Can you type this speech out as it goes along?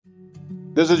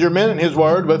This is your Minute in His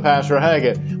Word with Pastor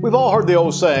Haggett. We've all heard the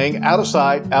old saying, out of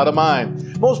sight, out of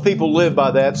mind. Most people live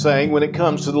by that saying when it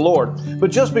comes to the Lord.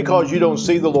 But just because you don't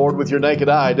see the Lord with your naked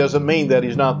eye doesn't mean that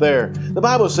He's not there. The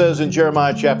Bible says in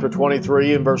Jeremiah chapter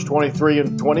 23 and verse 23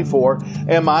 and 24,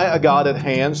 "Am I a God at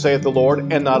hand, saith the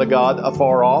Lord, and not a God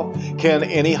afar off? Can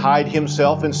any hide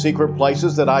himself in secret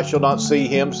places that I shall not see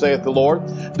him, saith the Lord?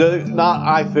 Do not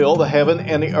I fill the heaven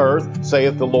and the earth,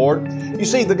 saith the Lord?" You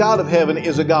see, the God of heaven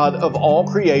is a God of all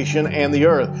creation and the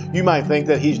earth. You might think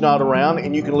that He's not around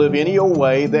and you can live any old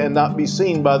way and not be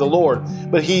seen by the Lord.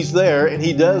 But He's there and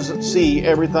He does see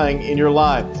everything in your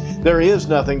life. There is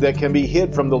nothing that can be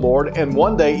hid from the Lord, and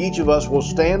one day each of us will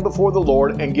stand before the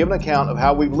Lord and give an account of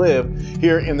how we've lived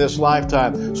here in this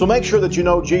lifetime. So make sure that you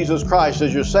know Jesus Christ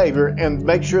as your Savior, and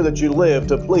make sure that you live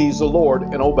to please the Lord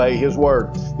and obey His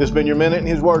Word. This has been your Minute in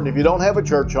His Word, and if you don't have a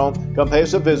church home, come pay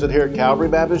us a visit here at Calvary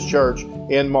Baptist Church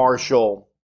in Marshall.